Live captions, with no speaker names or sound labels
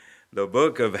the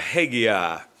book of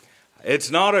Haggai.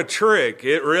 It's not a trick.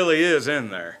 It really is in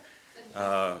there.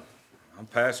 My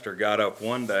pastor got up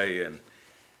one day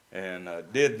and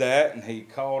did that, and he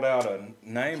called out a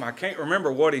name. I can't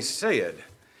remember what he said.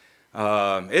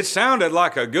 It sounded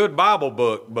like a good Bible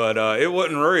book, but it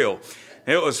wasn't real.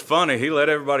 It was funny. He let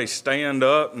everybody stand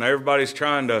up, and everybody's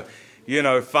trying to,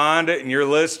 find it, and you're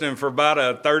listening for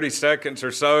about 30 seconds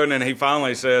or so, and then he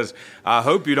finally says, I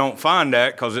hope you don't find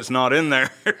that because it's not in there.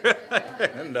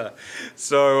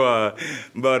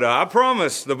 But I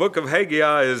promise the book of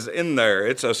Haggai is in there.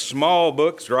 It's a small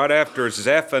book. It's right after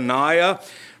Zephaniah,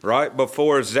 right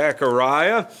before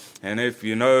Zechariah. And if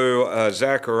you know,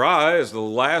 Zechariah is the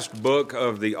last book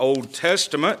of the Old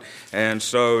Testament. And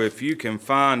so if you can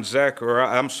find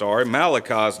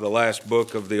Malachi is the last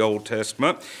book of the Old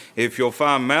Testament. If you'll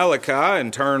find Malachi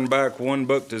and turn back one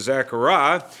book to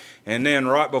Zechariah, and then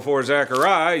right before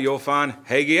Zechariah, you'll find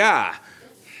Haggai.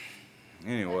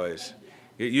 Anyways,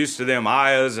 get used to them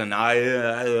ayahs and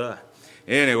ayah.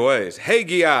 Anyways,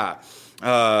 Haggai.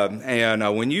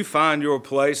 When you find your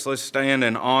place, let's stand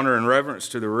in honor and reverence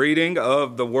to the reading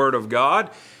of the Word of God.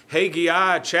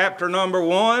 Haggai chapter number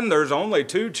 1. There's only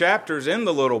 2 chapters in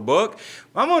the little book.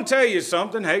 I'm going to tell you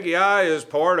something. Haggai is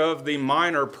part of the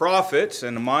minor prophets,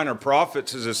 and the minor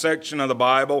prophets is a section of the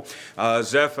Bible.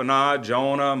 Zephaniah,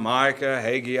 Jonah, Micah,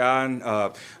 Haggai,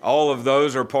 all of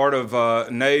those are part of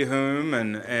Nahum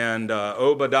and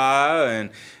Obadiah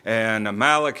and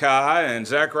Malachi and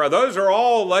Zechariah. Those are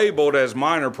all labeled as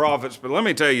minor prophets, but let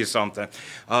me tell you something.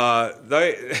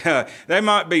 They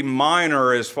might be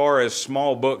minor as far as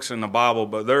small books in the Bible,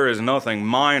 but there is nothing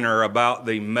minor about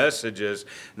the messages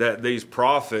that these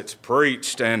prophets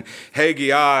preached, and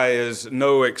Haggai is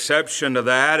no exception to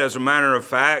that. As a matter of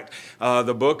fact,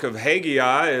 the book of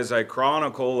Haggai is a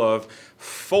chronicle of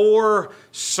 4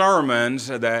 sermons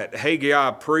that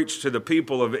Haggai preached to the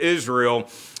people of Israel.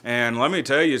 And let me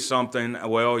tell you something,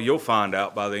 well, you'll find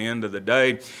out by the end of the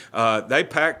day. They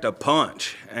packed a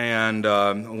punch, and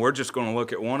we're just going to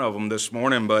look at one of them this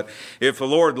morning. But if the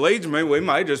Lord leads me, we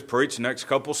may just preach the next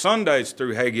couple Sundays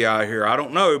through Haggai here. I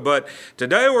don't know. But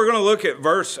today we're going to look at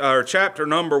chapter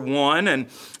number 1. And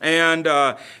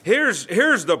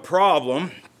here's the problem.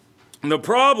 The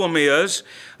problem is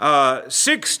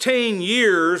 16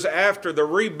 years after the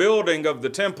rebuilding of the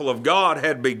temple of God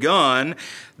had begun,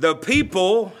 the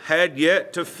people had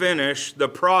yet to finish the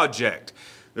project.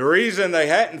 The reason they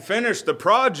hadn't finished the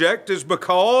project is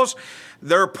because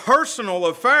their personal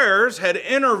affairs had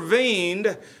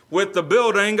intervened with the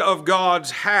building of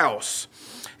God's house.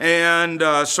 And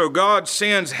so God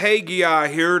sends Haggai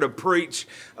here to preach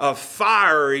a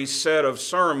fiery set of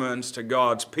sermons to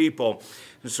God's people.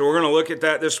 And so we're going to look at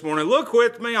that this morning. Look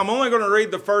with me. I'm only going to read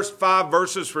the first 5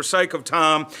 verses for sake of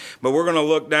time, but we're going to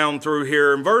look down through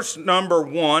here. In verse number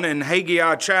 1 in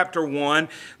Haggai chapter 1,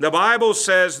 the Bible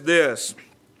says this.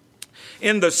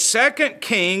 In the second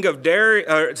year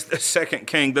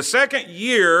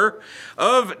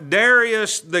of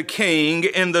Darius the king,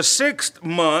 in the 6th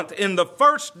month, in the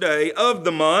 1st day of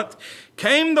the month,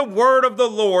 came the word of the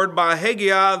Lord by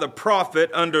Haggai the prophet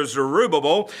unto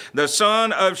Zerubbabel, the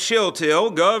son of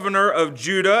Shealtiel, governor of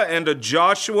Judah, and to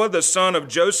Joshua, the son of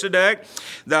Josedech,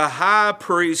 the high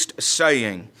priest,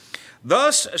 saying,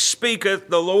 Thus speaketh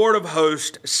the Lord of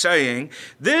hosts, saying,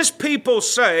 This people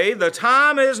say, the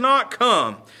time is not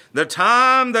come, the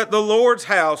time that the Lord's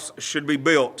house should be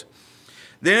built.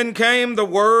 Then came the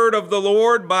word of the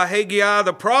Lord by Haggai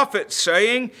the prophet,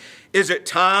 saying, Is it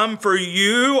time for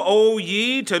you, O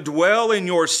ye, to dwell in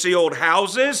your sealed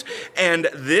houses, and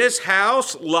this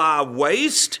house lie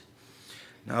waste?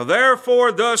 Now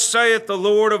therefore, thus saith the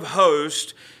Lord of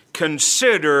hosts,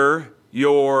 consider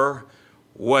your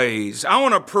ways. I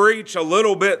want to preach a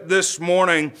little bit this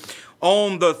morning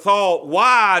on the thought,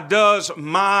 why does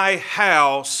my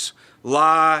house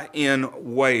lie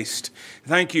in waste?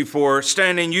 Thank you for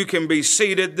standing. You can be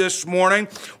seated this morning.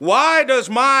 Why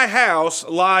does my house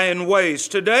lie in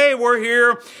waste? Today we're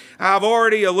here. I've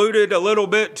already alluded a little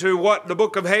bit to what the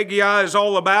book of Haggai is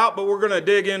all about, but we're going to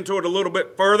dig into it a little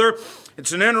bit further.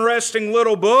 It's an interesting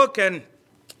little book, and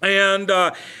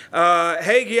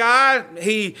Haggai,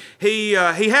 he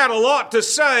had a lot to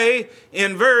say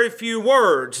in very few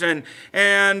words. And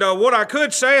what I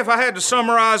could say, if I had to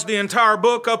summarize the entire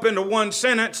book up into one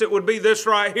sentence, it would be this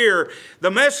right here. The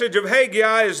message of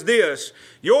Haggai is this: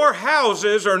 your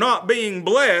houses are not being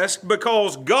blessed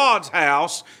because God's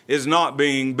house is not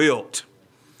being built.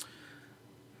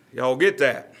 Y'all get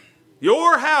that?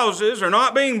 Your houses are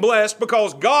not being blessed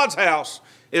because God's house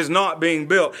is not being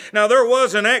built. Now, there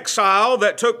was an exile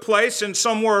that took place in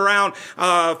somewhere around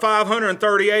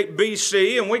 538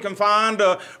 BC, and we can find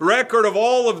a record of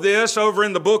all of this over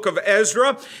in the book of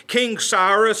Ezra. King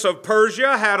Cyrus of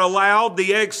Persia had allowed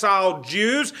the exiled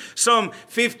Jews, some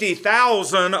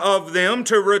 50,000 of them,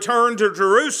 to return to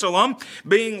Jerusalem,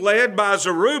 being led by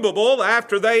Zerubbabel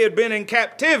after they had been in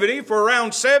captivity for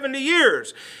around 70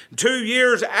 years. 2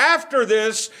 years after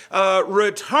this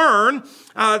return,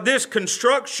 this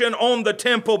construction on the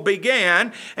temple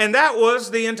began, and that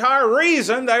was the entire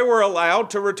reason they were allowed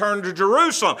to return to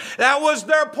Jerusalem. That was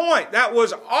their point. That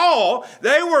was all.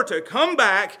 They were to come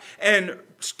back and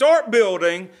start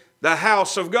building the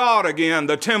house of God again,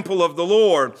 the temple of the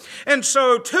Lord. And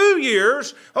so 2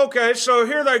 years, okay, so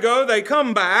here they go, they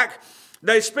come back.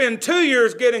 They spend 2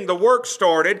 years getting the work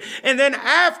started, and then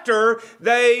after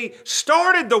they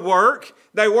started the work,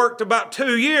 they worked about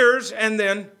 2 years and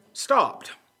then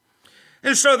stopped.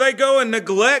 And so they go and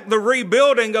neglect the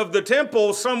rebuilding of the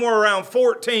temple somewhere around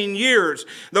 14 years.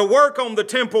 The work on the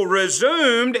temple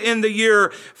resumed in the year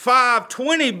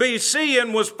 520 BC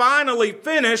and was finally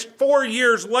finished 4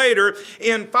 years later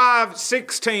in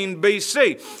 516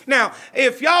 BC. Now,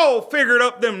 if y'all figured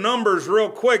up them numbers real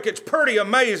quick, it's pretty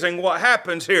amazing what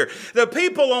happens here. The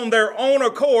people on their own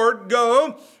accord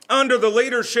go under the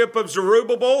leadership of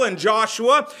Zerubbabel and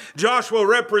Joshua. Joshua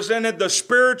represented the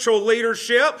spiritual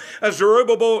leadership.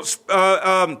 Zerubbabel,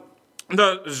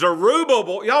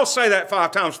 y'all say that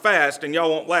 5 times fast and y'all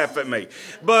won't laugh at me.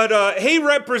 But he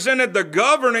represented the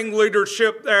governing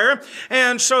leadership there.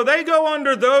 And so they go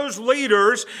under those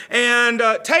leaders and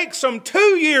take some 2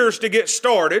 years to get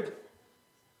started.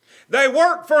 They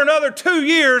work for another 2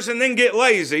 years and then get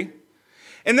lazy.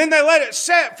 And then they let it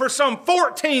set for some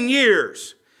 14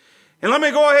 years. And let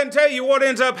me go ahead and tell you what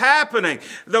ends up happening.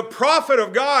 The prophet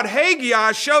of God,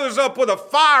 Haggai, shows up with a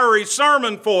fiery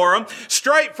sermon for them,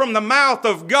 straight from the mouth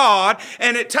of God,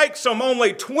 and it takes them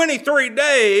only 23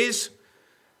 days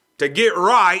to get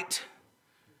right,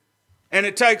 and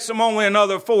it takes them only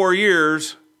another 4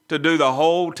 years to do the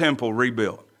whole temple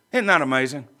rebuilt. Isn't that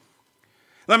amazing?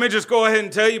 Let me just go ahead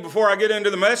and tell you before I get into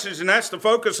the message, and that's the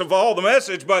focus of all the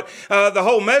message, but the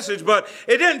whole message, but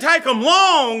it didn't take them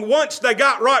long once they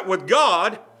got right with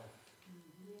God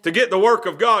to get the work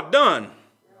of God done.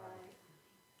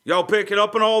 Y'all picking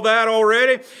up on all that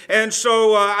already? And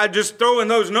so I just throwing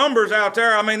those numbers out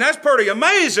there. I mean, that's pretty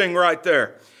amazing right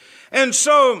there. And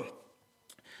so,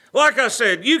 like I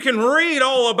said, you can read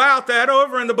all about that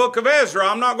over in the book of Ezra.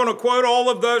 I'm not going to quote all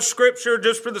of the scripture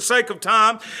just for the sake of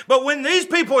time. But when these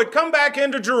people had come back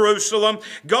into Jerusalem,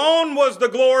 gone was the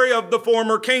glory of the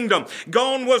former kingdom.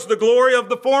 Gone was the glory of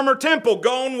the former temple.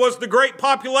 Gone was the great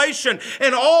population.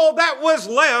 And all that was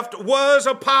left was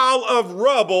a pile of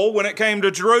rubble when it came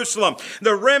to Jerusalem.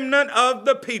 The remnant of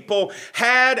the people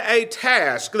had a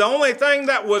task. The only thing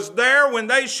that was there when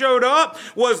they showed up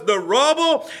was the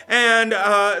rubble and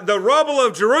the rubble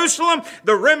of Jerusalem,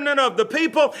 the remnant of the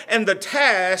people, and the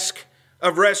task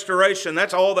of restoration.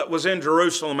 That's all that was in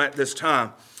Jerusalem at this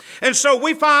time. And so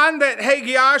we find that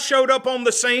Haggai showed up on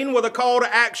the scene with a call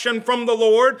to action from the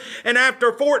Lord. And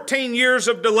after 14 years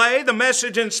of delay, the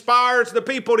message inspires the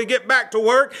people to get back to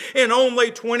work in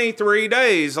only 23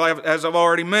 days, as I've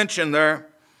already mentioned there.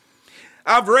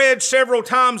 I've read several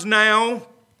times now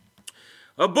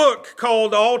a book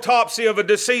called The Autopsy of a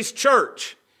Deceased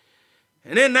Church.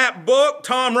 And in that book,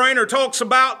 Tom Rainer talks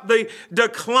about the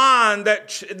decline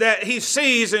that he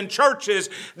sees in churches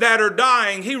that are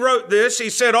dying. He wrote this. He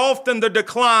said, often the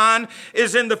decline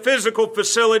is in the physical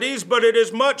facilities, but it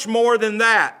is much more than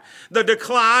that. The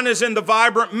decline is in the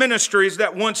vibrant ministries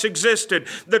that once existed.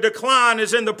 The decline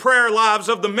is in the prayer lives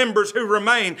of the members who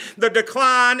remain. The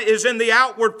decline is in the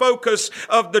outward focus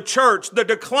of the church. The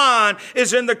decline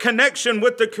is in the connection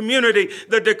with the community.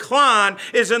 The decline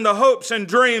is in the hopes and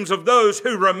dreams of those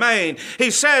who remain. He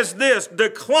says this,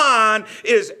 decline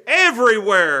is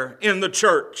everywhere in the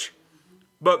church,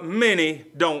 but many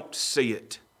don't see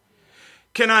it.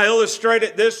 Can I illustrate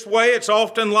it this way? It's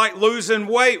often like losing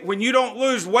weight. When you don't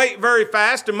lose weight very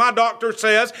fast, and my doctor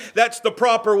says that's the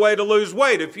proper way to lose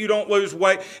weight. If you don't lose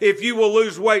weight, if you will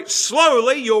lose weight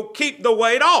slowly, you'll keep the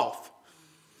weight off.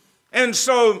 And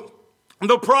so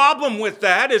the problem with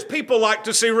that is people like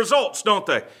to see results, don't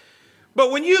they?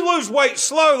 But when you lose weight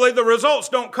slowly, the results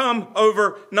don't come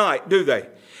overnight, do they?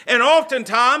 And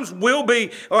oftentimes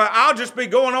I'll just be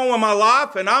going on with my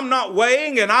life and I'm not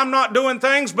weighing and I'm not doing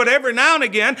things, but every now and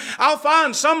again I'll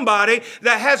find somebody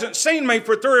that hasn't seen me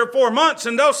for 3 or 4 months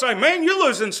and they'll say, man, you're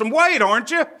losing some weight,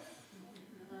 aren't you?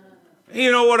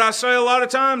 You know what I say a lot of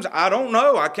times? I don't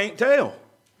know. I can't tell.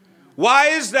 Why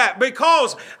is that?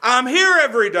 Because I'm here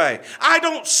every day. I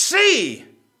don't see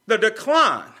the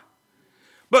decline.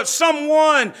 But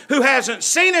someone who hasn't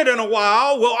seen it in a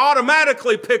while will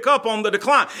automatically pick up on the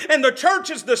decline. And the church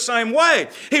is the same way.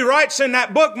 He writes in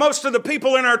that book, most of the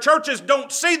people in our churches don't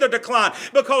see the decline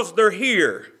because they're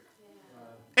here.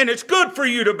 And it's good for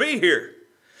you to be here.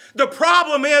 The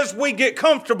problem is we get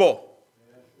comfortable.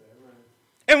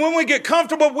 And when we get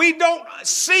comfortable, we don't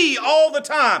see all the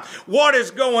time what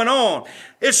is going on.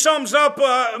 It sums up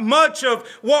much of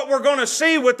what we're going to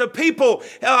see with the people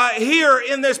here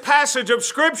in this passage of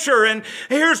Scripture. And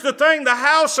here's the thing, the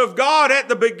house of God at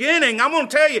the beginning, I'm going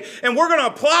to tell you, and we're going to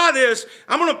apply this.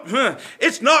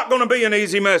 It's not going to be an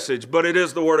easy message, but it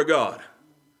is the Word of God.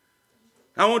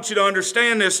 I want you to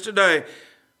understand this today.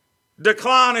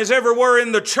 Decline is everywhere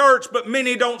in the church, but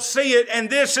many don't see it. And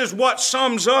this is what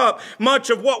sums up much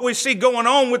of what we see going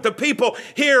on with the people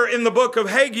here in the book of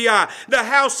Haggai. The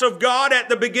house of God at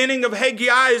the beginning of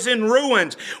Haggai is in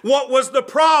ruins. What was the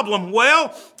problem?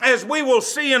 Well, as we will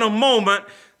see in a moment,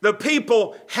 the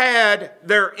people had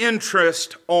their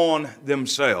interest on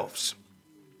themselves.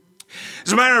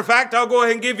 As a matter of fact, I'll go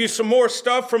ahead and give you some more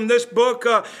stuff from this book,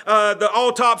 The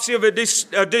Autopsy of a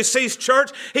Deceased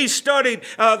Church.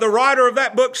 The writer of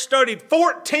that book studied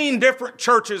 14 different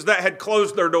churches that had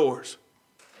closed their doors.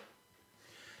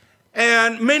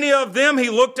 And many of them, he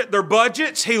looked at their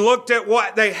budgets. He looked at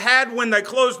what they had when they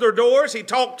closed their doors. He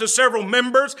talked to several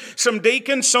members, some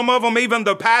deacons, some of them even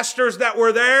the pastors that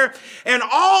were there. And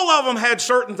all of them had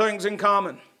certain things in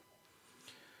common.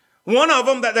 One of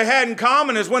them that they had in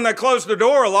common is when they closed the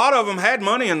door, a lot of them had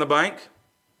money in the bank.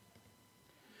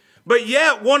 But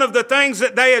yet, one of the things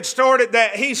that they had started,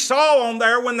 that he saw on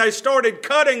there when they started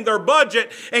cutting their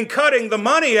budget and cutting the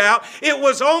money out, it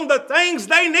was on the things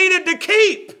they needed to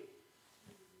keep.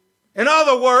 In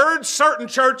other words, certain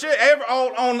churches,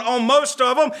 on most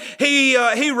of them,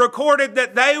 he recorded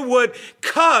that they would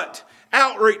cut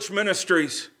outreach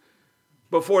ministries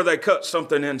before they cut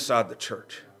something inside the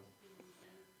church.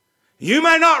 You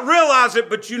may not realize it,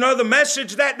 but you know the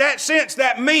message that sends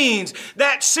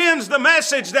the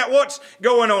message that what's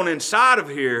going on inside of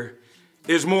here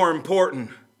is more important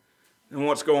than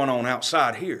what's going on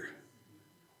outside here.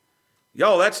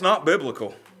 Y'all, that's not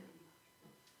biblical.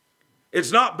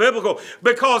 It's not biblical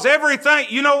because everything,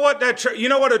 you know what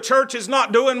a church is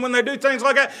not doing when they do things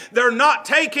like that? They're not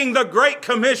taking the Great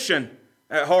Commission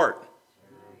at heart.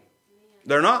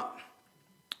 They're not.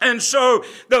 And so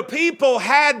the people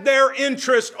had their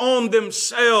interest on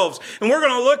themselves. And we're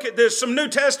going to look at this. Some New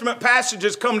Testament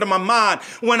passages come to my mind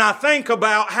when I think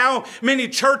about how many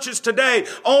churches today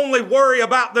only worry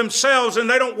about themselves and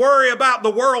they don't worry about the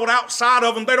world outside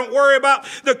of them. They don't worry about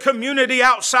the community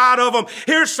outside of them.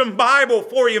 Here's some Bible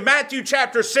for you. Matthew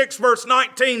chapter 6 verse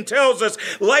 19 tells us,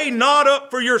 "Lay not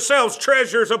up for yourselves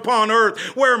treasures upon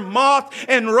earth, where moth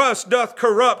and rust doth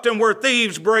corrupt and where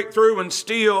thieves break through and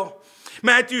steal."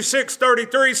 Matthew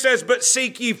 6:33 says, "But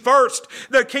seek ye first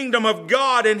the kingdom of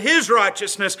God and his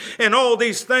righteousness, and all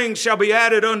these things shall be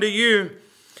added unto you."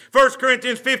 1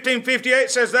 Corinthians 15:58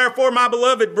 says, "Therefore, my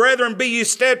beloved brethren, be ye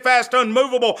steadfast,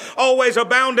 unmovable, always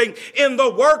abounding in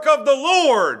the work of the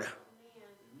Lord."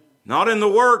 Not in the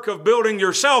work of building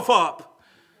yourself up.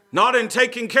 Not in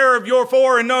taking care of your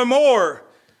four and no more.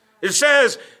 It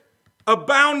says,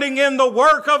 abounding in the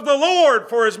work of the Lord,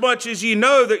 for as much as ye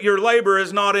know that your labor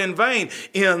is not in vain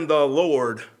in the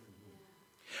Lord.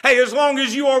 Hey, as long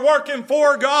as you are working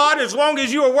for God, as long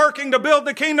as you are working to build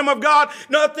the kingdom of God,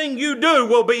 nothing you do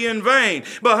will be in vain.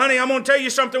 But honey, I'm going to tell you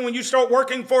something. When you start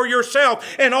working for yourself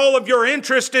and all of your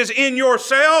interest is in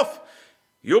yourself,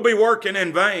 you'll be working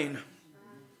in vain.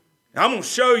 I'm going to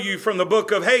show you from the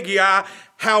book of Haggai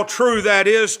how true that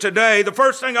is today. The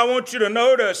first thing I want you to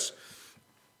notice,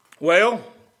 well,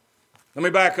 let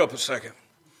me back up a second.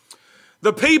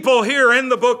 The people here in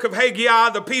the book of Haggai,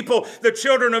 the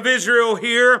children of Israel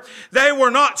here, they were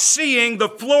not seeing the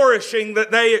flourishing that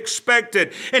they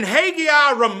expected. And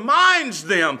Haggai reminds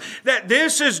them that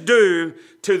this is due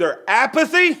to their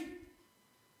apathy.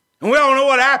 And we all know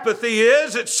what apathy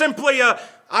is. It's simply a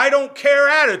I don't care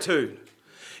attitude.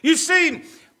 You see,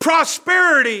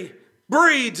 prosperity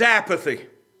breeds apathy.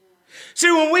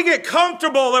 See, when we get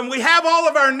comfortable and we have all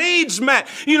of our needs met,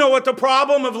 you know what the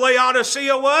problem of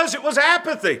Laodicea was? It was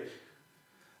apathy.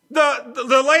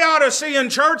 The Laodicean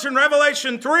church in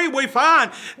Revelation 3, we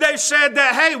find they said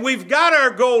that, hey, we've got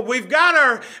our gold, we've got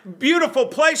our beautiful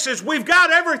places, we've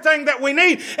got everything that we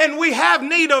need, and we have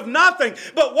need of nothing.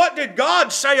 But what did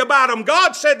God say about them?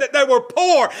 God said that they were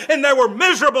poor, and they were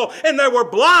miserable, and they were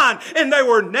blind, and they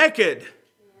were naked.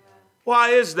 Why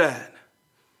is that?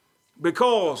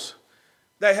 Because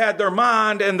They had their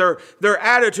mind and their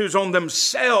attitudes on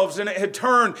themselves, and it had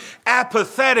turned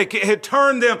apathetic. It had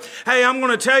turned them, hey, I'm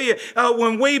going to tell you,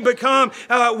 when we become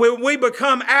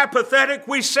apathetic,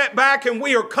 we sit back and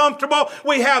we are comfortable.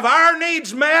 We have our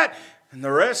needs met, and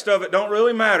the rest of it don't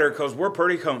really matter because we're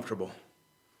pretty comfortable.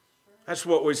 That's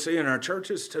what we see in our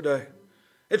churches today.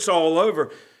 It's all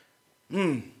over.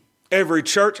 Every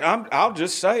church, I'll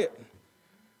just say it.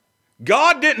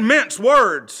 God didn't mince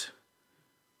words.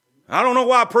 I don't know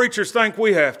why preachers think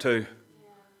we have to.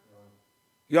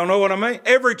 Y'all know what I mean?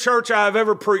 Every church I've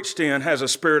ever preached in has a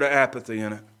spirit of apathy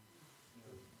in it.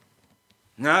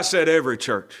 Now, I said every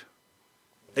church,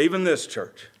 even this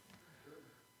church.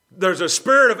 There's a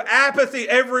spirit of apathy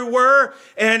everywhere,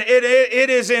 and it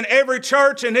is in every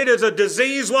church, and it is a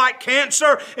disease like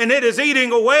cancer, and it is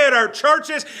eating away at our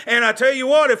churches. And I tell you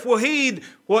what, if we'll heed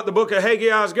what the book of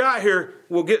Haggai's got here,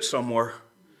 we'll get somewhere.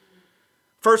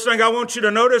 First thing I want you to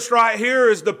notice right here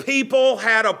is the people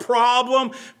had a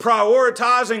problem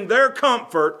prioritizing their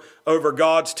comfort over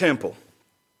God's temple.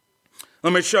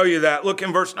 Let me show you that. Look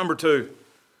in verse number 2.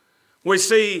 We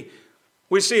see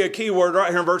a key word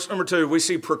right here in verse number 2. We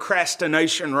see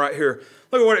procrastination right here.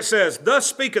 Look at what it says. Thus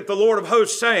speaketh the Lord of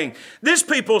hosts, saying, this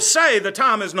people say the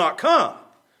time is not come,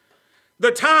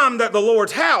 the time that the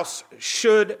Lord's house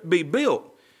should be built.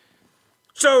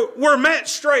 So we're met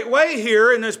straightway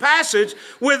here in this passage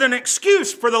with an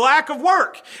excuse for the lack of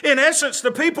work. In essence,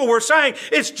 the people were saying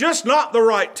it's just not the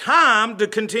right time to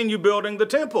continue building the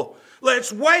temple.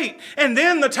 Let's wait, and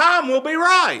then the time will be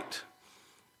right.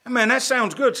 Man, that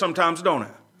sounds good sometimes, don't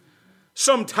it?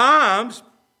 Sometimes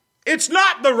it's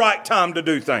not the right time to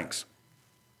do things.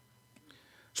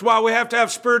 That's why we have to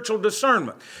have spiritual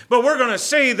discernment. But we're going to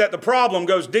see that the problem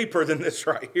goes deeper than this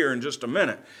right here in just a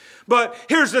minute. But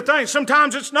here's the thing.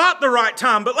 Sometimes it's not the right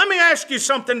time. But let me ask you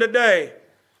something today.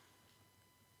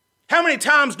 How many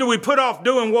times do we put off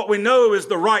doing what we know is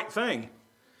the right thing?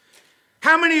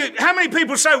 How many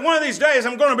people say one of these days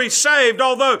I'm going to be saved,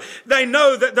 although they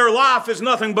know that their life is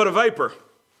nothing but a vapor?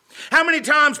 How many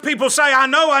times people say, I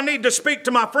know I need to speak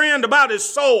to my friend about his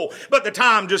soul, but the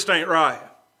time just ain't right?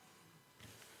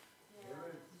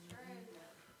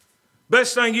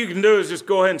 Best thing you can do is just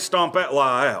go ahead and stomp that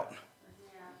lie out.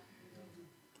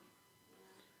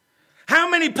 How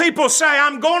many people say,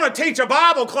 I'm going to teach a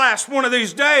Bible class one of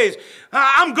these days.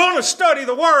 I'm going to study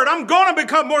the Word. I'm going to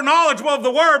become more knowledgeable of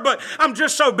the Word, but I'm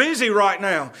just so busy right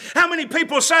now. How many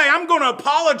people say, I'm going to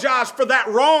apologize for that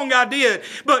wrong I did,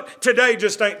 but today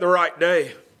just ain't the right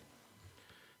day.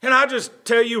 And I just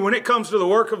tell you, when it comes to the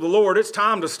work of the Lord, it's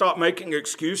time to stop making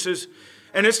excuses.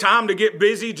 And it's time to get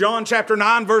busy. John chapter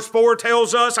 9 verse 4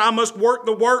 tells us, I must work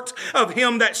the works of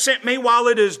him that sent me while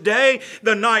it is day.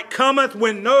 The night cometh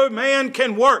when no man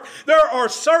can work. There are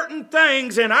certain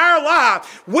things in our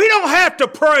life we don't have to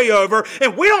pray over,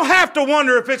 and we don't have to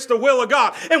wonder if it's the will of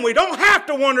God, and we don't have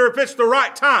to wonder if it's the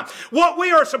right time. What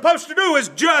we are supposed to do is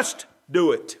just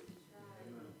do it.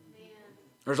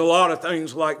 There's a lot of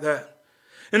things like that.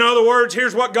 In other words,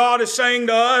 here's what God is saying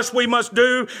to us. We must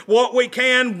do what we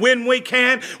can when we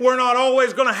can. We're not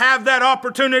always going to have that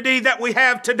opportunity that we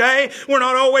have today. We're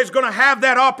not always going to have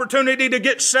that opportunity to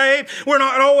get saved. We're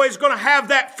not always going to have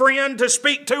that friend to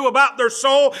speak to about their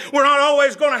soul. We're not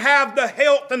always going to have the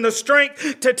health and the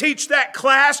strength to teach that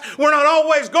class. We're not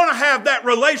always going to have that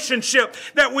relationship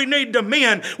that we need to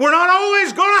mend. We're not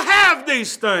always going to have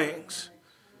these things.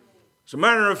 As a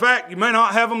matter of fact, you may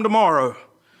not have them tomorrow.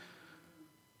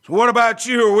 So what about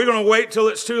you? Are we going to wait till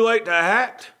it's too late to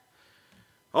act?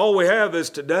 All we have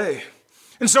is today.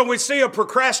 And so we see a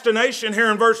procrastination here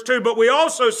in verse 2, but we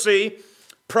also see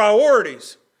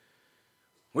priorities.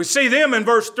 We see them in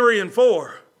verse 3 and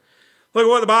 4. Look at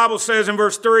what the Bible says in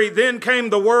verse 3. Then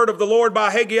came the word of the Lord by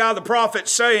Haggai the prophet,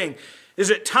 saying, Is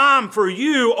it time for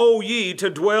you, O ye, to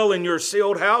dwell in your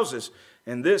sealed houses,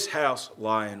 and this house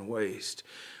lying waste?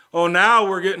 Oh, now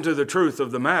we're getting to the truth of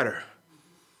the matter.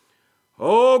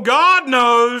 Oh, God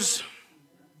knows.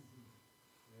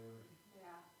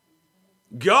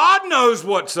 God knows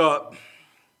what's up.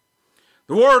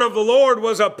 The word of the Lord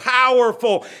was a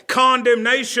powerful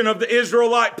condemnation of the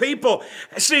Israelite people.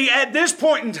 See, at this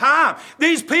point in time,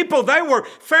 these people, they were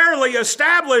fairly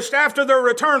established after their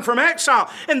return from exile,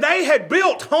 and they had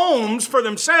built homes for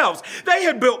themselves. They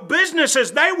had built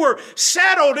businesses. They were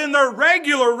settled in their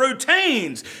regular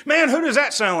routines. Man, who does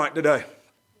that sound like today?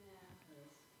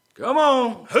 Come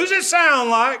on. Who's it sound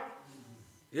like?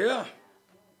 Yeah.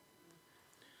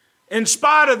 In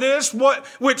spite of this,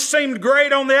 which seemed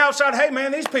great on the outside, hey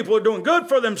man, these people are doing good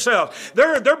for themselves.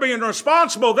 They're being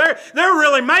responsible. They're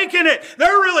really making it.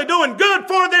 They're really doing good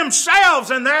for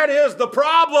themselves, and that is the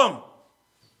problem.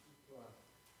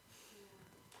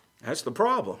 That's the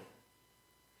problem.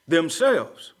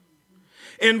 Themselves.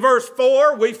 In verse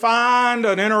 4, we find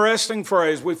an interesting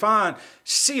phrase. We find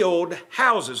sealed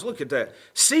houses. Look at that.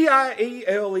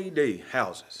 C-I-E-L-E-D,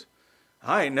 houses.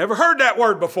 I ain't never heard that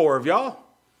word before of y'all.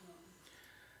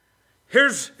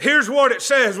 Here's what it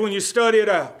says when you study it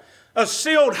out. A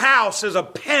sealed house is a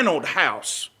paneled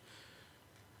house.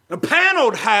 A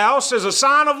paneled house is a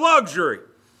sign of luxury.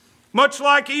 Much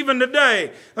like even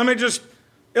today. Let me just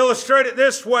illustrate it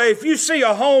this way. If you see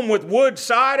a home with wood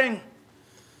siding,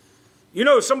 you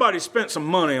know somebody spent some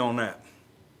money on that.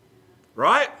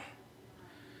 Right?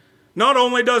 Not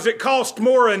only does it cost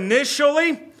more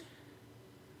initially,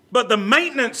 but the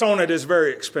maintenance on it is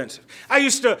very expensive. I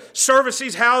used to service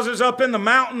these houses up in the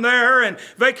mountain there, and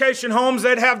vacation homes,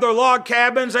 they'd have their log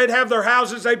cabins, they'd have their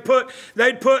houses, they'd put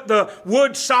the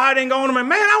wood siding on them. And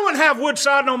man, I wouldn't have wood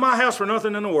siding on my house for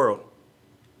nothing in the world.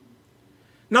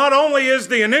 Not only is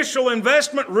the initial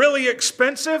investment really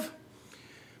expensive,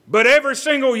 but every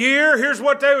single year, here's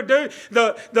what they would do.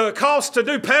 The cost to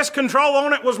do pest control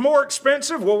on it was more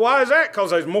expensive. Well, why is that?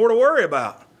 Because there's more to worry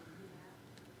about.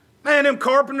 Man, them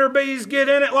carpenter bees get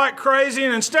in it like crazy,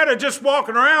 and instead of just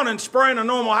walking around and spraying a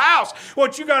normal house,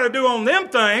 what you got to do on them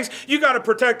things, you got to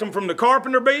protect them from the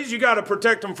carpenter bees, you got to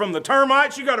protect them from the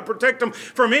termites, you got to protect them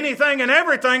from anything and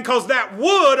everything, because that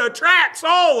wood attracts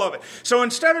all of it. So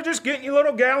instead of just getting your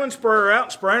little gallon sprayer out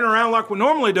and spraying around like we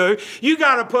normally do, you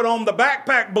got to put on the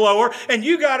backpack blower, and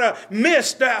you got to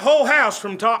mist that whole house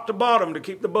from top to bottom to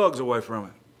keep the bugs away from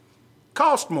it.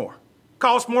 Cost more.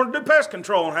 Costs more to do pest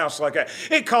control in a house like that.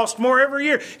 It costs more every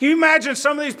year. Can you imagine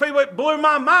some of these people? It blew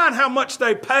my mind how much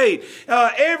they paid.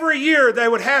 Every year they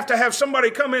would have to have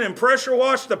somebody come in and pressure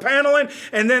wash the paneling,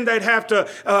 and then they'd have to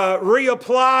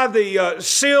reapply the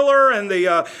sealer and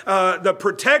the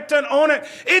protectant on it.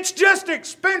 It's just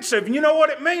expensive. You know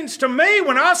what it means to me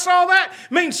when I saw that?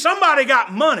 It means somebody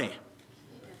got money.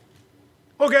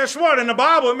 Well, guess what? In the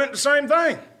Bible, it meant the same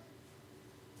thing.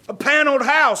 A paneled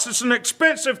house, it's an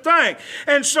expensive thing.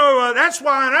 And so that's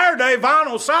why in our day,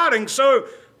 vinyl siding's so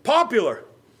popular.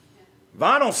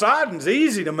 Vinyl siding's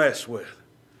easy to mess with.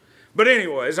 But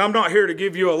anyways, I'm not here to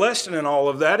give you a lesson in all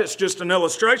of that. It's just an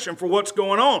illustration for what's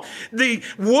going on. The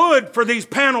wood for these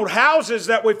paneled houses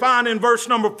that we find in verse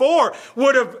number 4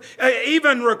 would have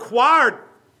even required,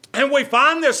 and we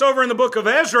find this over in the book of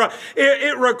Ezra,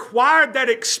 it required that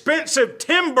expensive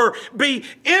timber be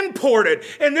imported.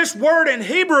 And this word in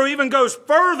Hebrew even goes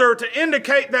further to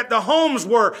indicate that the homes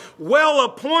were well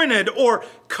appointed or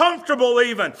comfortable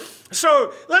even.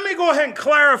 So let me go ahead and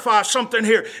clarify something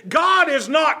here. God is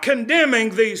not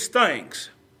condemning these things.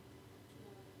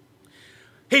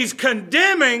 He's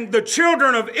condemning the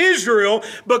children of Israel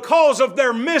because of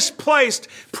their misplaced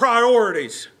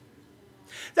priorities.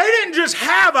 They didn't just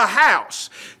have a house.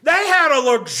 They had a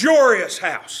luxurious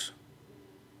house.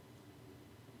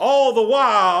 All the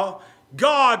while,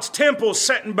 God's temple's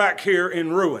sitting back here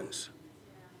in ruins.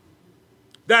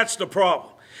 That's the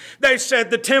problem. They said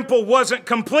the temple wasn't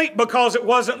complete because it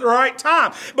wasn't the right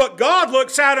time. But God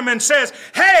looks at them and says,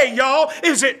 hey, y'all,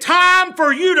 is it time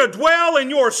for you to dwell in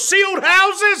your sealed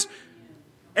houses?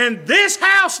 And this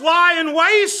house lie in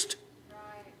waste?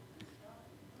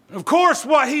 Of course,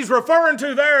 what he's referring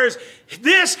to there is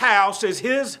this house is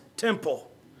his temple.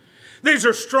 These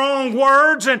are strong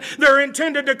words, and they're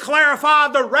intended to clarify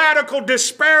the radical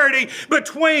disparity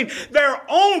between their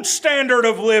own standard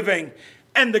of living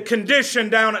and the condition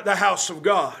down at the house of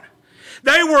God.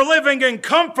 They were living in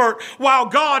comfort while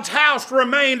God's house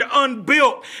remained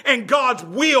unbuilt and God's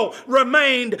will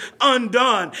remained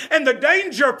undone. And the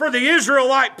danger for the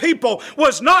Israelite people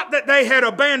was not that they had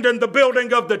abandoned the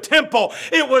building of the temple.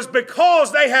 It was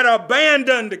because they had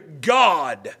abandoned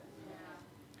God.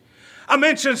 I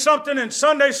mentioned something in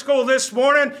Sunday school this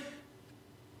morning.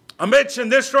 I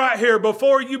mentioned this right here.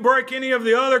 Before you break any of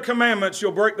the other commandments,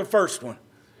 you'll break the first one.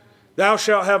 Thou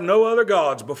shalt have no other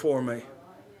gods before me.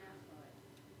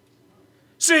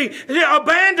 See,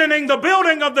 abandoning the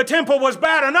building of the temple was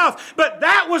bad enough, but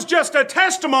that was just a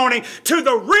testimony to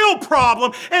the real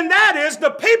problem, and that is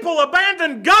the people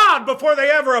abandoned God before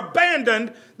they ever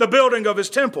abandoned the building of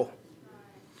his temple.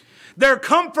 Their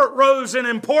comfort rose in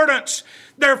importance.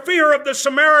 Their fear of the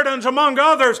Samaritans, among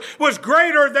others, was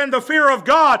greater than the fear of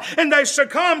God, and they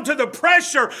succumbed to the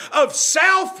pressure of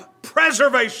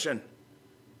self-preservation.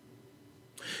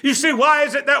 You see, why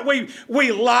is it that we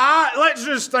lie? Let's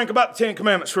just think about the Ten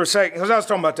Commandments for a second, because I was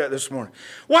talking about that this morning.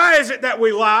 Why is it that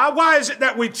we lie? Why is it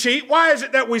that we cheat? Why is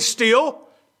it that we steal?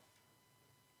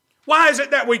 Why is it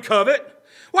that we covet?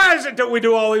 Why is it that we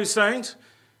do all these things?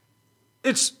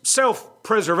 It's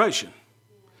self-preservation.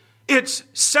 It's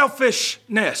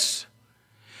selfishness.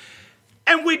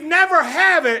 And we'd never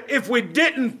have it if we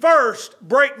didn't first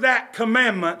break that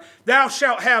commandment. Thou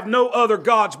shalt have no other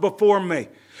gods before me.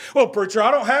 Well, preacher,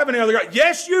 I don't have any other gods.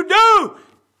 Yes, you do.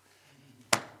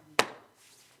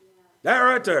 That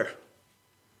right there.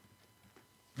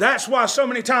 That's why so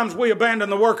many times we abandon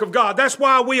the work of God. That's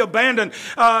why we abandon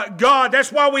God.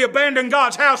 That's why we abandon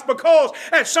God's house, because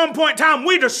at some point in time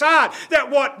we decide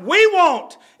that what we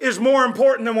want is more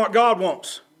important than what God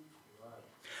wants.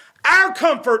 Our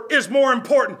comfort is more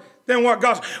important than what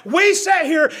God's. We sat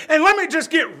here, and let me just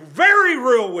get very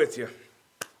real with you,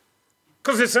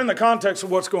 because it's in the context of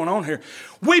what's going on here.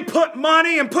 We put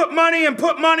money and put money and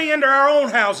put money into our own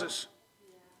houses.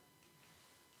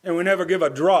 And we never give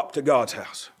a drop to God's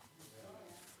house.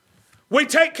 We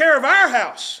take care of our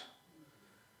house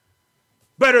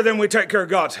better than we take care of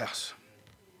God's house.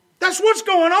 That's what's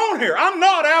going on here. I'm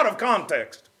not out of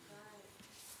context.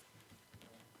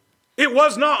 It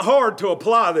was not hard to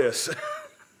apply this.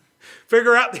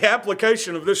 Figure out the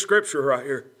application of this scripture right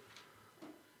here.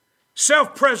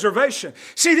 Self-preservation.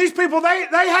 See, these people, they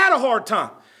had a hard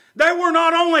time. They were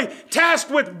not only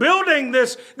tasked with building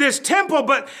this temple,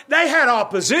 but they had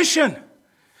opposition.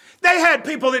 They had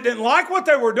people that didn't like what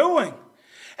they were doing.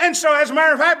 And so, as a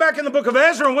matter of fact, back in the book of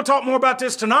Ezra, and we'll talk more about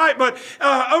this tonight, but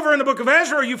over in the book of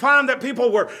Ezra, you find that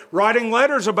people were writing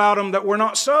letters about them that were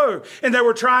not so. And they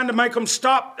were trying to make them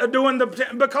stop doing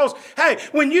because, hey,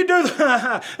 when you do,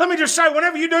 let me just say,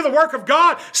 whenever you do the work of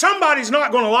God, somebody's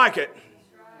not going to like it.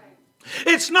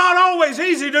 It's not always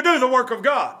easy to do the work of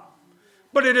God.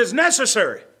 But it is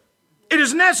necessary. It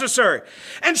is necessary.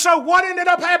 And so what ended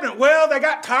up happening? Well, they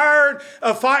got tired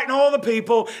of fighting all the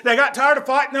people. They got tired of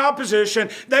fighting the opposition.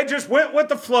 They just went with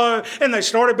the flow, and they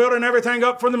started building everything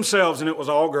up for themselves, and it was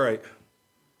all great.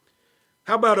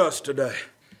 How about us today?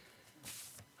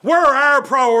 Where are our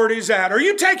priorities at? Are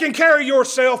you taking care of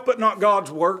yourself but not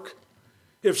God's work?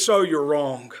 If so, you're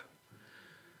wrong.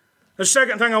 The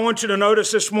second thing I want you to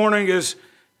notice this morning is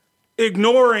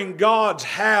ignoring God's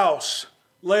house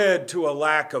led to a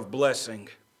lack of blessing.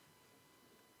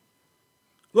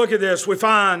 Look at this. We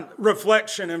find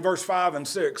reflection in verse 5 and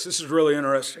 6. This is really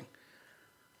interesting.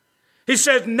 He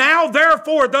says, now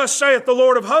therefore, thus saith the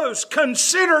Lord of hosts,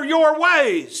 consider your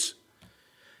ways.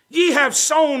 Ye have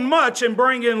sown much and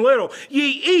bring in little. Ye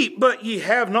eat, but ye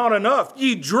have not enough.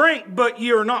 Ye drink, but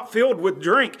ye are not filled with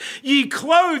drink. Ye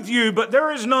clothe you, but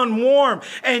there is none warm.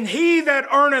 And he that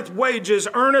earneth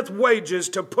wages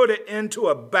to put it into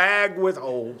a bag with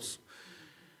holes.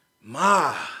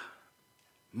 My.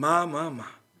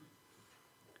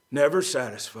 Never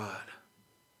satisfied.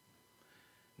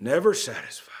 Never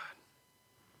satisfied.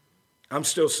 I'm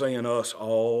still seeing us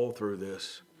all through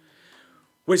this.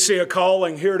 We see a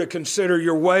calling here to consider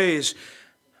your ways.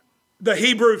 The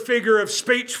Hebrew figure of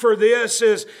speech for this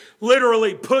is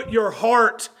literally put your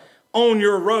heart on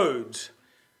your roads.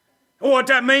 What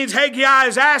that means, Haggai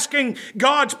is asking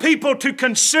God's people to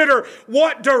consider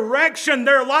what direction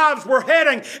their lives were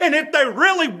heading and if they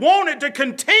really wanted to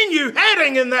continue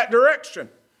heading in that direction.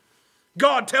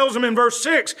 God tells them in verse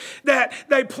 6 that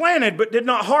they planted but did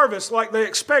not harvest like they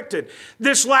expected.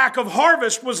 This lack of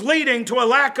harvest was leading to a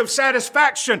lack of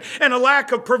satisfaction and a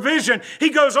lack of provision. He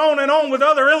goes on and on with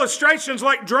other illustrations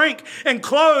like drink and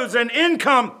clothes and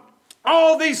income.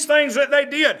 All these things that they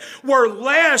did were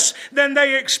less than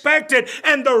they expected.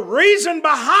 And the reason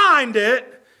behind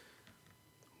it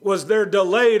was their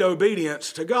delayed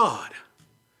obedience to God.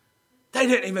 They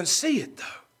didn't even see it though.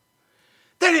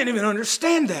 They didn't even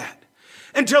understand that.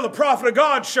 Until the prophet of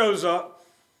God shows up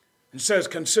and says,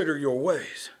 consider your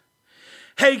ways.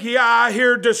 Haggai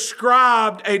here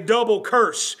described a double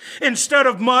curse. Instead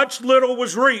of much, little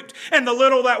was reaped. And the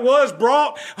little that was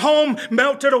brought home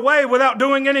melted away without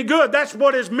doing any good. That's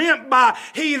what is meant by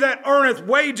he that earneth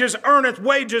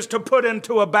wages to put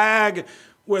into a bag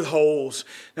with holes.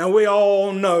 Now we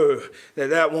all know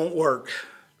that won't work.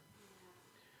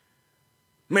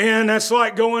 Man, that's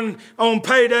like going on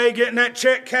payday, getting that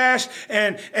check cashed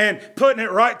and putting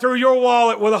it right through your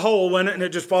wallet with a hole in it and it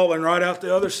just falling right out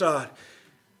the other side.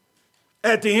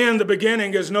 At the end, the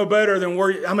beginning is no better than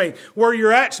where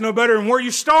you're at's no better than where you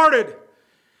started.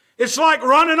 It's like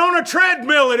running on a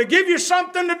treadmill. It'll give you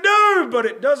something to do, but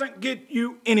it doesn't get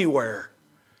you anywhere.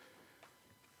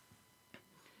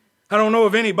 I don't know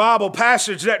of any Bible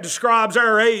passage that describes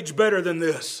our age better than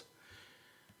this.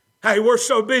 Hey, we're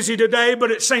so busy today,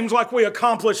 but it seems like we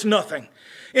accomplished nothing.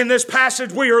 In this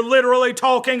passage, we are literally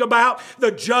talking about the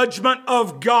judgment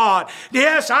of God.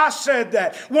 Yes, I said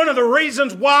that. One of the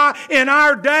reasons why in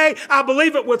our day, I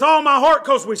believe it with all my heart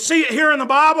because we see it here in the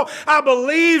Bible. I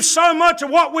believe so much of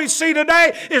what we see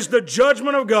today is the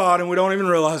judgment of God and we don't even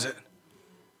realize it.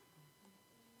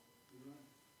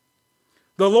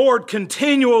 The Lord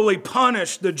continually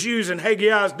punished the Jews in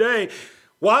Haggai's day.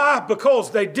 Why? Because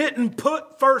they didn't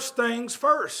put first things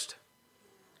first.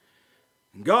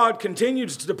 God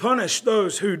continues to punish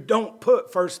those who don't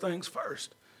put first things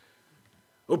first.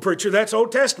 Well, preacher, that's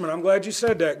Old Testament. I'm glad you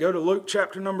said that. Go to Luke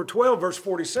chapter number 12, verse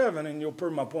 47, and you'll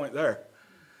prove my point there.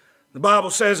 The Bible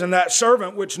says, "And that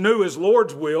servant which knew his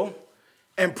Lord's will,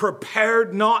 and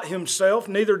prepared not himself,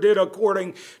 neither did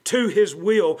according to his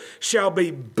will, shall be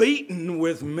beaten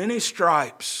with many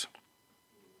stripes."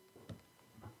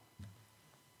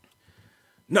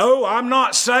 No, I'm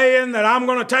not saying that I'm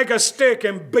going to take a stick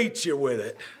and beat you with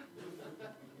it.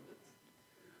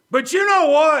 But you know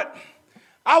what?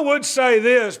 I would say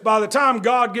this, by the time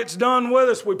God gets done with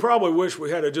us, we probably wish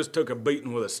we had just took a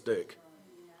beating with a stick.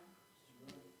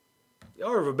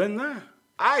 Y'all ever been there?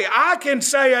 I can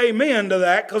say amen to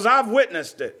that because I've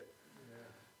witnessed it.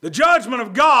 The judgment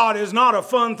of God is not a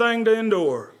fun thing to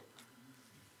endure.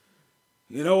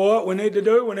 You know what we need to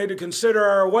do? We need to consider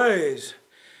our ways.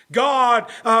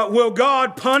 Will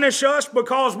God punish us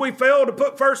because we fail to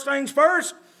put first things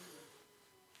first?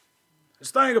 Let's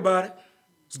think about it.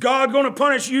 Is God going to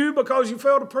punish you because you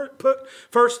fail to put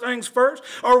first things first?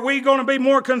 Are we going to be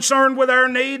more concerned with our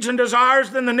needs and desires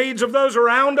than the needs of those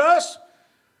around us?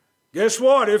 Guess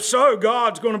what? If so,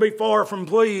 God's going to be far from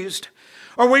pleased.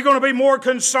 Are we going to be more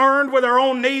concerned with our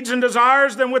own needs and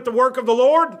desires than with the work of the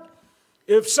Lord?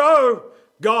 If so,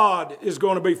 God is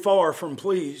going to be far from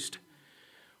pleased.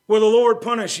 Will the Lord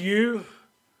punish you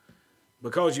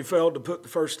because you failed to put the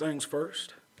first things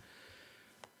first?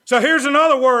 So here's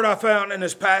another word I found in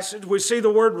this passage. We see the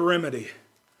word remedy.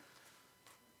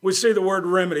 We see the word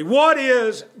remedy. What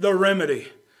is the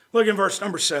remedy? Look in verse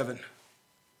number 7.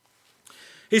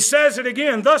 He says it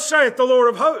again. "Thus saith the Lord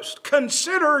of hosts,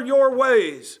 consider your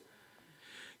ways.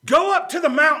 Go up to the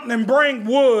mountain and bring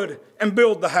wood and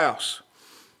build the house.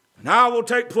 And I will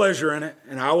take pleasure in it,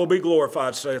 and I will be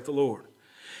glorified, saith the Lord.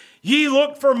 Ye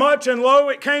looked for much, and lo,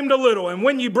 it came to little. And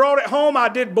when ye brought it home, I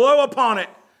did blow upon it.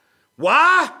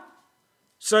 Why?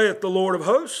 Saith the Lord of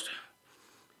hosts.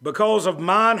 Because of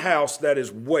mine house that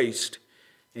is waste,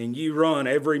 and ye run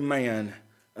every man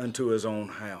unto his own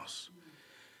house."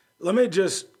 Let me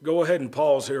just go ahead and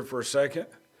pause here for a second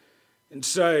and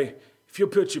say, if you'll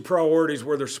put your priorities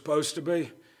where they're supposed to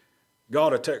be,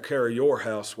 God will take care of your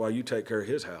house while you take care of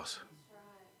his house.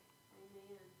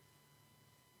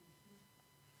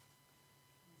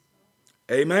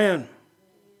 Amen.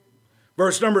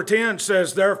 Verse number 10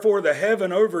 says, "Therefore the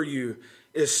heaven over you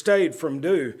is stayed from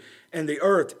dew, and the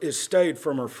earth is stayed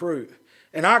from her fruit.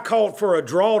 And I called for a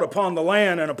drought upon the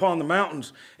land and upon the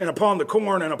mountains, and upon the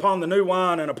corn and upon the new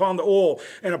wine and upon the oil,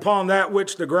 and upon that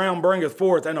which the ground bringeth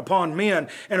forth, and upon men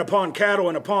and upon cattle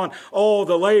and upon all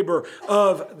the labor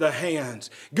of the hands."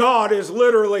 God is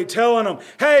literally telling them,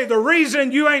 hey, the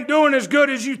reason you ain't doing as good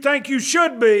as you think you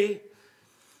should be,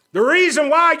 the reason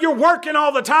why you're working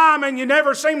all the time and you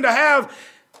never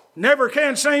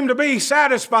can seem to be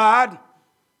satisfied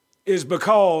is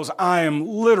because I am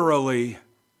literally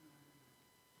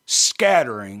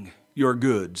scattering your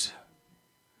goods.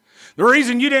 The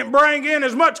reason you didn't bring in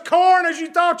as much corn as you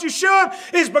thought you should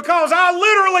is because I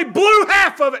literally blew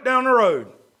half of it down the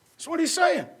road. That's what he's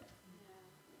saying.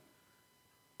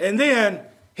 And then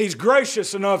he's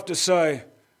gracious enough to say,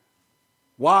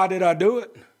 why did I do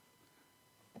it?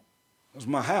 Because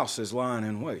my house is lying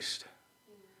in waste.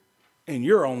 And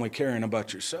you're only caring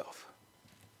about yourself.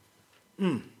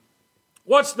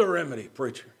 What's the remedy,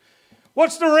 preacher?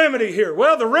 What's the remedy here?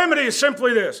 Well, the remedy is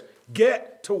simply this.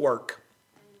 Get to work.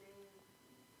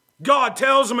 God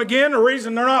tells them again the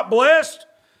reason they're not blessed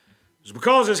is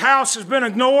because his house has been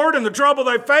ignored, and the trouble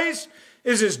they face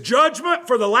is his judgment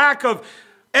for the lack of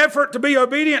effort to be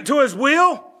obedient to his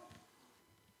will.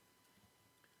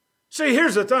 See,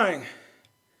 here's the thing.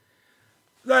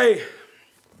 The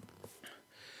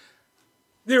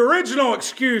original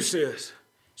excuse is,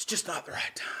 it's just not the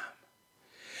right time.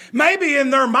 Maybe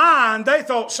in their mind, they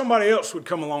thought somebody else would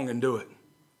come along and do it.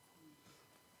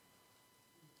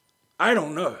 I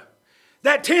don't know.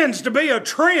 That tends to be a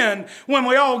trend when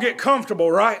we all get comfortable,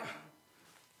 right?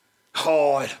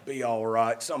 Oh, it'll be all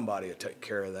right. Somebody will take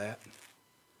care of that.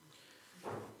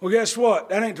 Well, guess what?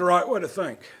 That ain't the right way to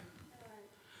think.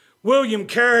 William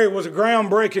Carey was a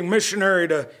groundbreaking missionary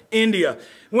to India.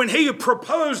 When he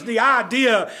proposed the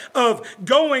idea of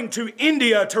going to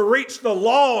India to reach the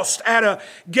lost at a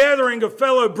gathering of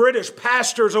fellow British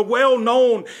pastors, a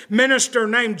well-known minister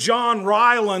named John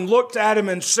Ryland looked at him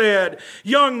and said,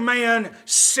 "Young man,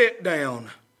 sit down.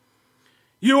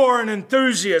 You are an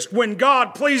enthusiast. When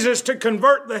God pleases to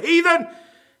convert the heathen,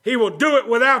 he will do it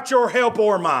without your help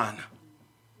or mine."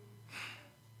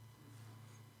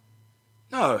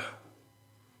 No,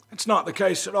 that's not the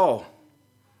case at all.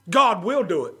 God will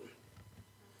do it.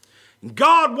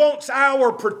 God wants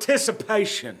our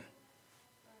participation.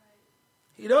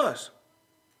 He does.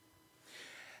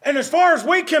 And as far as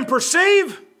we can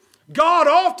perceive, God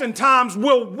oftentimes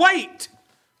will wait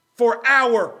for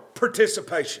our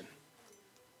participation.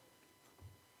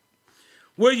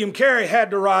 William Carey had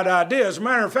the right idea. As a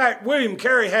matter of fact, William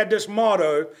Carey had this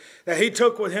motto that he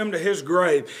took with him to his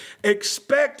grave: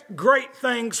 expect great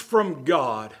things from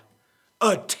God,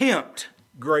 attempt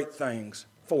great things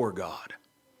for God.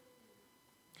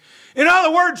 In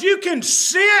other words, you can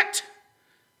sit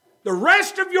the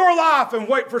rest of your life and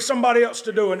wait for somebody else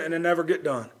to do it and it never get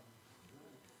done.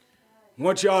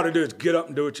 What you ought to do is get up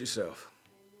and do it yourself.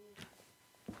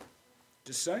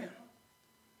 Just saying.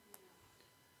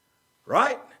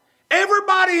 Right?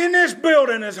 Everybody in this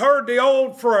building has heard the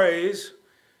old phrase,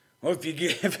 well,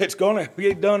 if it's going to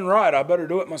be done right, I better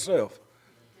do it myself.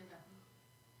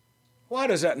 Why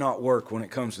does that not work when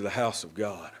it comes to the house of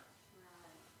God?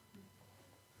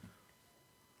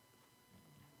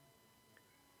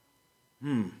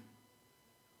 We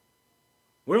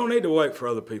don't need to wait for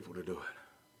other people to do it.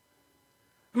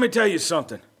 Let me tell you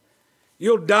something.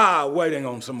 You'll die waiting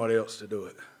on somebody else to do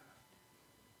it.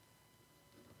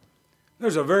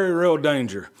 There's a very real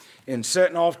danger in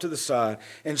setting off to the side.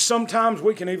 And sometimes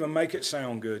we can even make it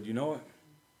sound good, you know it?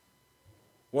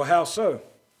 Well, how so?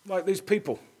 Like these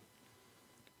people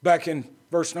back in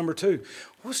verse number 2.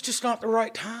 Well, it's just not the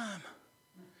right time.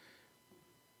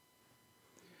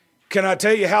 Can I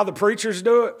tell you how the preachers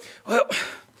do it? Well,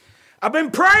 I've been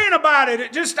praying about it.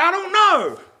 I don't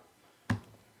know.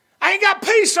 I ain't got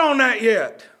peace on that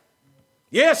yet.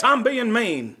 Yes, I'm being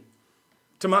mean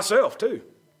to myself too.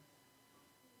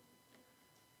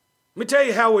 Let me tell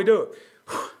you how we do it.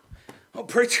 Oh,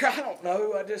 preacher, I don't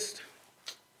know. I just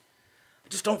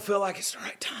don't feel like it's the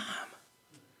right time.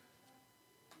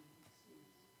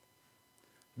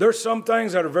 There's some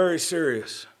things that are very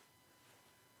serious.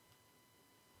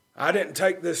 I didn't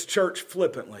take this church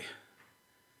flippantly.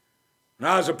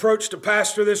 When I was approached to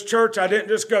pastor this church, I didn't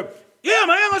just go, yeah,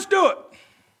 man, let's do it.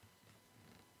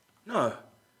 No,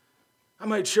 I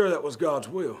made sure that was God's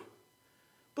will.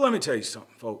 But let me tell you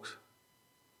something, folks.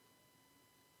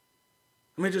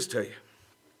 Let me just tell you.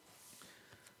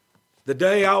 The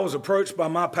day I was approached by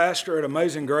my pastor at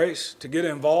Amazing Grace to get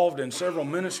involved in several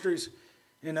ministries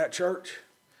in that church,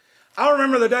 I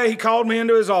remember the day he called me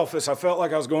into his office. I felt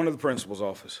like I was going to the principal's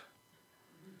office.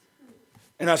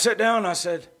 And I sat down and I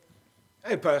said,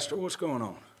 hey, Pastor, what's going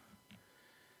on?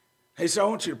 He said, I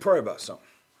want you to pray about something.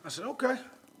 I said, okay.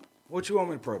 What you want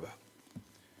me to pray about?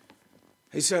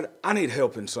 He said, I need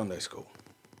help in Sunday school.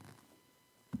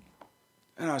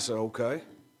 And I said, okay.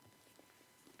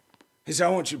 He said, I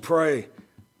want you to pray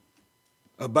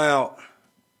about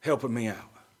helping me out.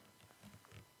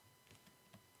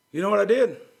 You know what I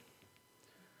did?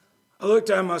 I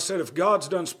looked at him and I said, if God's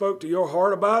done spoke to your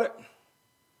heart about it,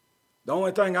 the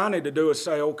only thing I need to do is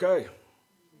say, okay.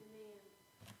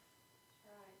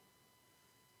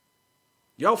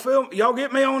 Y'all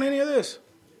get me on any of this?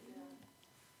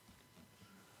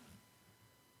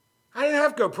 I didn't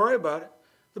have to go pray about it.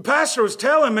 The pastor was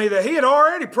telling me that he had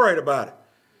already prayed about it.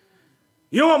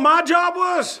 You know what my job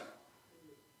was?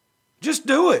 Just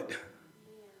do it.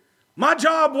 My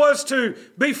job was to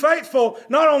be faithful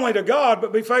not only to God,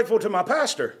 but be faithful to my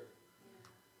pastor.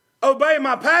 Obey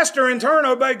my pastor, in turn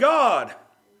obey God.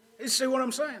 You see what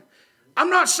I'm saying? I'm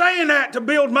not saying that to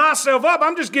build myself up.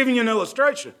 I'm just giving you an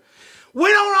illustration. We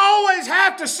don't always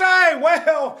have to say,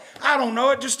 well, I don't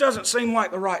know, it just doesn't seem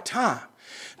like the right time.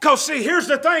 Because see, here's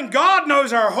the thing. God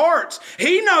knows our hearts.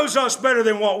 He knows us better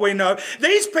than what we know.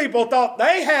 These people thought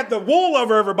they had the wool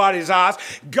over everybody's eyes.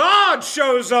 God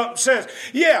shows up and says,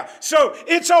 yeah, so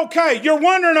it's okay. You're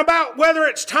wondering about whether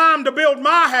it's time to build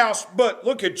my house, but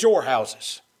look at your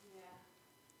houses.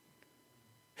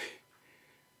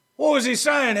 What was he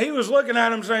saying? He was looking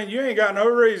at him saying, you ain't got no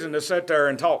reason to sit there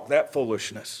and talk that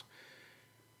foolishness.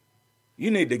 You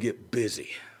need to get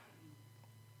busy.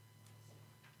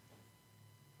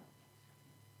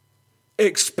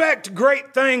 Expect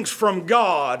great things from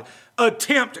God.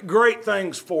 Attempt great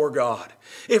things for God.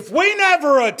 If we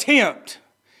never attempt,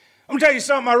 I'm going to tell you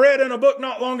something I read in a book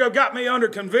not long ago, got me under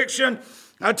conviction.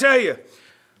 I tell you,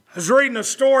 I was reading a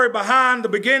story behind the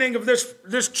beginning of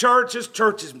this church. This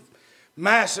church is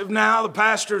massive now. The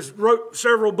pastors wrote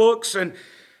several books and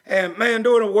man,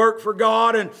 doing a work for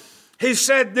God. And he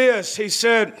said this, he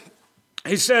said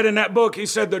in that book, he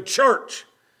said, the church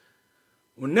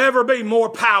will never be more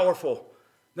powerful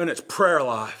than its prayer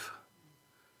life.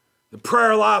 The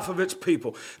prayer life of its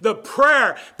people. The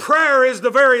prayer is the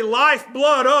very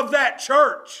lifeblood of that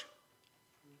church.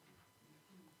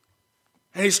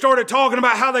 And he started talking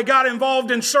about how they got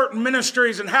involved in certain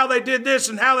ministries and how they did this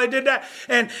and how they did that.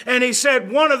 And he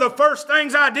said, one of the first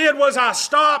things I did was I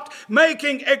stopped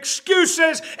making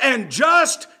excuses and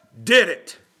just did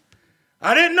it.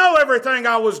 I didn't know everything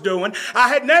I was doing. I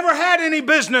had never had any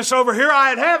business over here.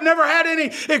 I have never had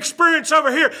any experience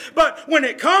over here. But when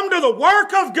it come to the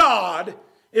work of God,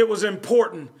 it was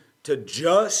important to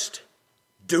just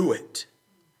do it.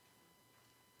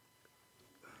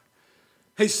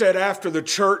 He said after the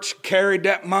church carried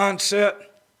that mindset,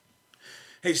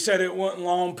 he said it wasn't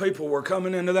long people were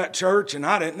coming into that church and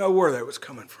I didn't know where they was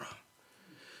coming from.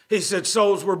 He said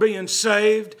souls were being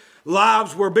saved,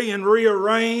 lives were being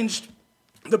rearranged.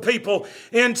 The people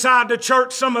inside the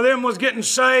church, some of them was getting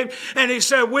saved. And he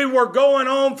said we were going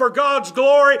on for God's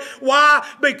glory. Why?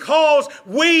 Because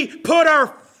we put our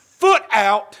foot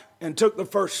out and took the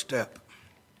first step.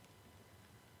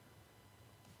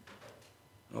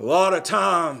 A lot of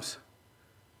times,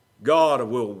 God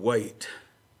will wait.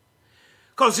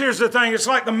 Because here's the thing, it's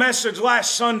like the message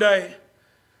last Sunday,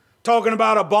 talking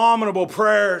about abominable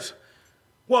prayers.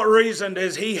 What reason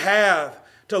does he have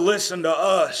to listen to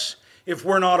us if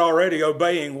we're not already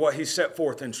obeying what he set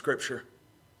forth in Scripture?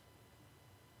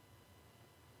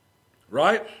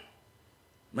 Right?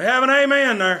 May have an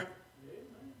amen there.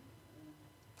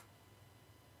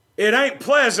 It ain't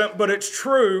pleasant, but it's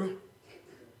true.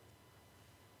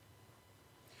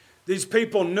 These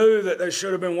people knew that they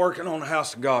should have been working on the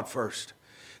house of God first.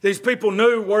 These people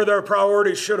knew where their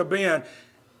priorities should have been.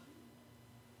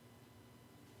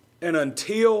 And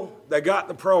until they got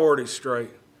the priorities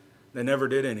straight, they never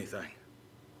did anything.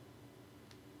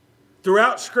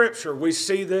 Throughout Scripture, we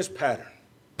see this pattern.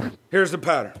 Here's the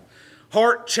pattern.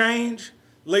 Heart change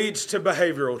leads to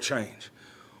behavioral change.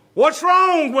 What's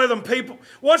wrong with them, people?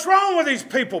 What's wrong with these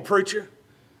people, preacher?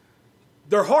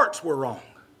 Their hearts were wrong.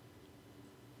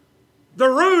 The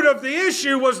root of the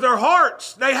issue was their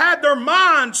hearts. They had their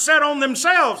minds set on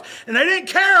themselves, and they didn't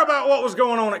care about what was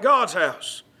going on at God's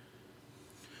house.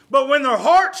 But when their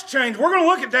hearts changed, we're going to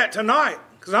look at that tonight,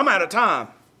 because I'm out of time.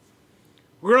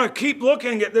 We're going to keep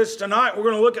looking at this tonight. We're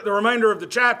going to look at the remainder of the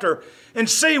chapter and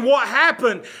see what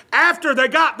happened after they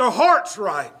got their hearts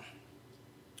right.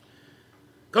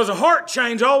 Because a heart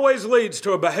change always leads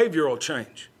to a behavioral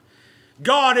change.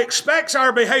 God expects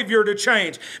our behavior to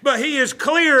change, but He is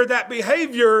clear that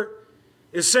behavior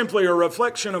is simply a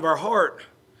reflection of our heart.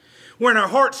 When our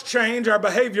hearts change, our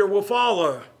behavior will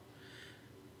follow.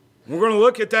 We're going to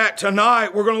look at that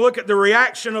tonight. We're going to look at the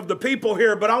reaction of the people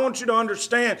here, but I want you to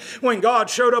understand, when God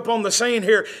showed up on the scene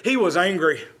here, He was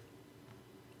angry.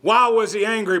 Why was He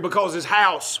angry? Because His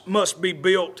house must be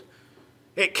built.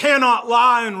 It cannot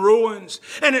lie in ruins,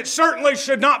 and it certainly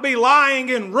should not be lying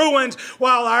in ruins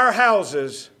while our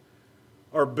houses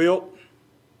are built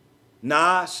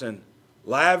nice and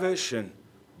lavish and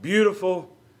beautiful.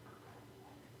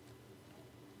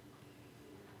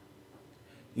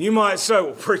 You might say,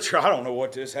 well, preacher, I don't know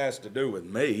what this has to do with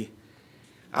me.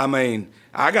 I mean,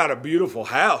 I got a beautiful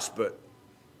house, but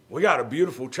we got a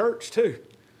beautiful church too.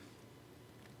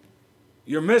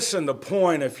 You're missing the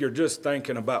point if you're just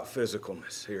thinking about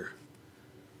physicalness here.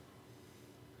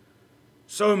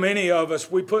 So many of us,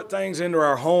 we put things into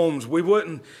our homes. We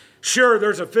wouldn't, sure,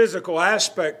 there's a physical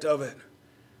aspect of it.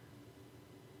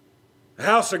 The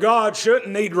house of God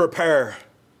shouldn't need repair.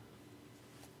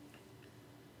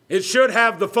 It should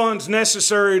have the funds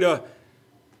necessary to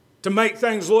make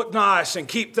things look nice and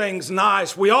keep things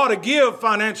nice. We ought to give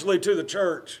financially to the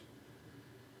church.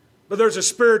 But there's a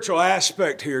spiritual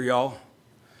aspect here, y'all.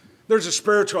 There's a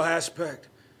spiritual aspect.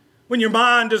 When your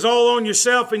mind is all on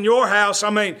yourself in your house, I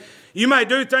mean, you may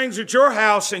do things at your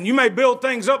house and you may build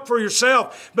things up for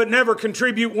yourself, but never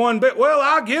contribute one bit. Well,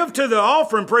 I'll give to the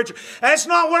offering, preacher. That's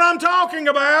not what I'm talking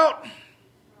about.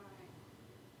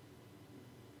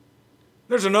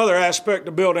 There's another aspect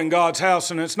of building God's house,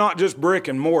 and it's not just brick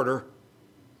and mortar.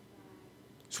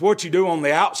 It's what you do on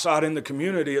the outside in the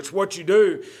community. It's what you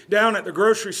do down at the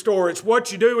grocery store. It's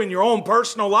what you do in your own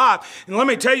personal life. And let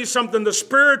me tell you something, the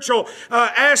spiritual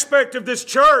aspect of this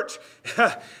church,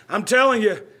 I'm telling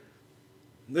you,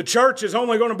 the church is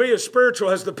only going to be as spiritual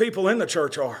as the people in the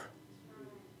church are.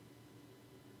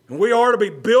 And we are to be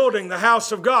building the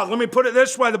house of God. Let me put it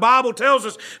this way. The Bible tells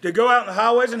us to go out in the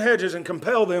highways and hedges and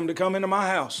compel them to come into my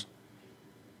house.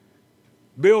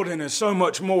 Building is so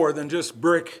much more than just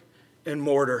brick and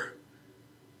mortar.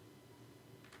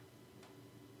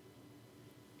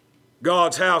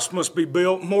 God's house must be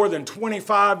built. More than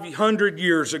 2,500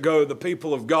 years ago, the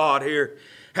people of God here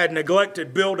had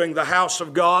neglected building the house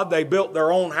of God. They built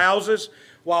their own houses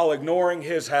while ignoring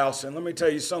his house. And let me tell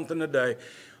you something today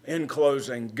in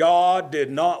closing. God did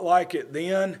not like it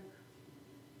then,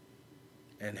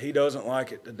 and he doesn't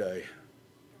like it today.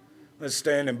 Let's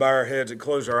stand and bow our heads and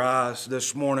close our eyes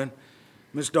this morning.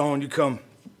 Miss Dawn, you come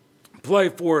play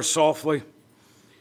for us softly.